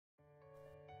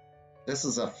This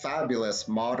is a fabulous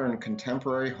modern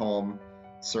contemporary home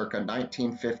circa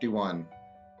 1951,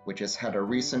 which has had a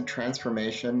recent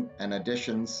transformation and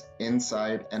additions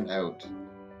inside and out.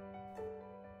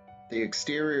 The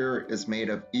exterior is made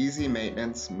of easy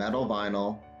maintenance metal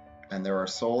vinyl, and there are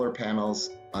solar panels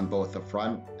on both the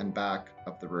front and back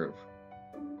of the roof.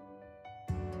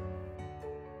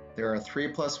 There are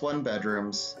 3+1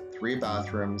 bedrooms, 3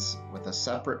 bathrooms, with a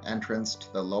separate entrance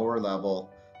to the lower level,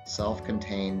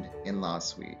 self-contained in-law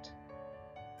suite.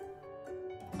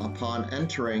 Upon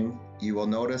entering, you will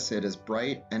notice it is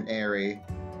bright and airy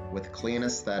with clean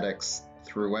aesthetics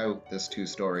throughout this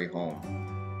 2-story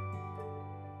home.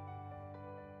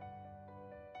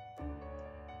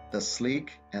 The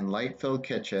sleek and light-filled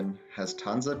kitchen has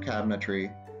tons of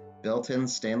cabinetry, built-in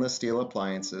stainless steel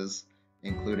appliances,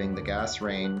 including the gas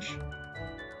range.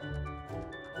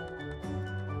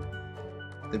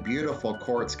 The beautiful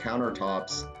quartz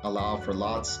countertops allow for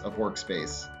lots of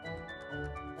workspace.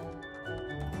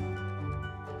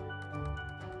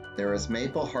 There is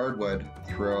maple hardwood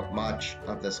throughout much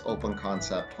of this open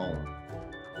concept home.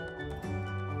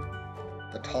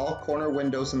 The tall corner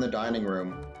windows in the dining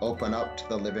room open up to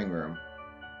the living room.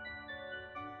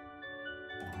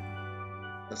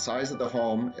 The size of the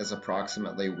home is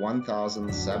approximately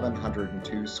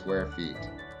 1,702 square feet.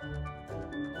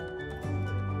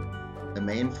 The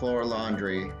main floor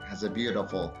laundry has a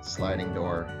beautiful sliding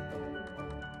door.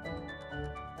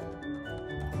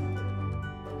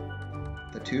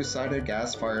 The 2-sided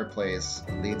gas fireplace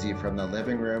leads you from the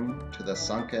living room to the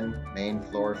sunken main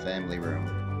floor family room.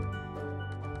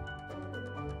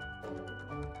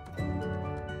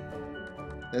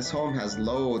 This home has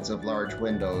loads of large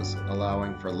windows,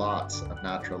 allowing for lots of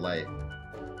natural light.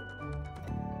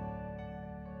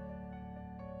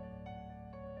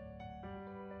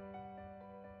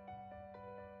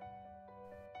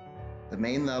 The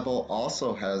main level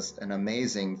also has an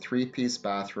amazing 3-piece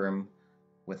bathroom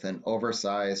with an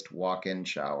oversized walk-in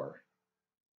shower.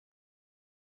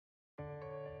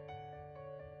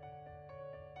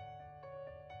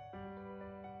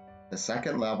 The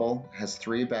second level has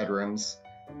 3 bedrooms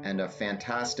and a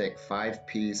fantastic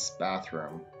 5-piece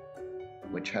bathroom,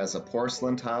 which has a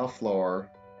porcelain tile floor,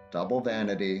 double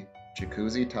vanity,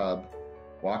 jacuzzi tub,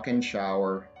 walk-in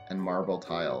shower, and marble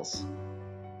tiles.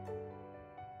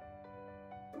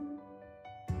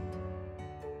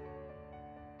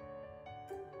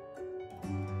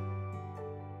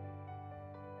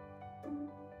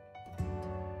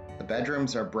 The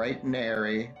bedrooms are bright and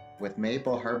airy with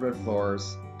maple hardwood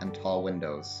floors and tall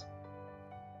windows.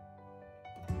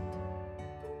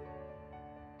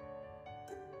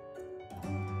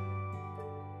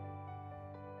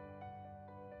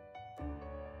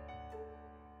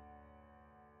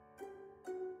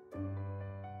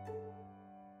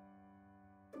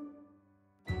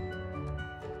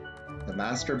 The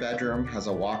master bedroom has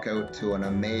a walkout to an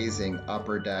amazing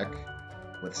upper deck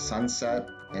with sunset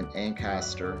and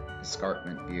Ancaster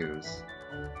escarpment views.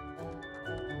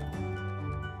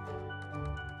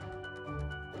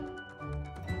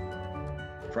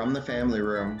 From the family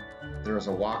room, there is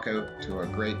a walkout to a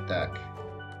great deck.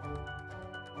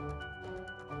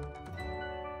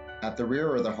 At the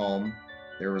rear of the home,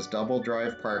 there is double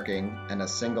drive parking and a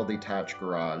single detached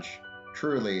garage.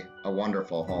 Truly a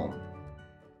wonderful home.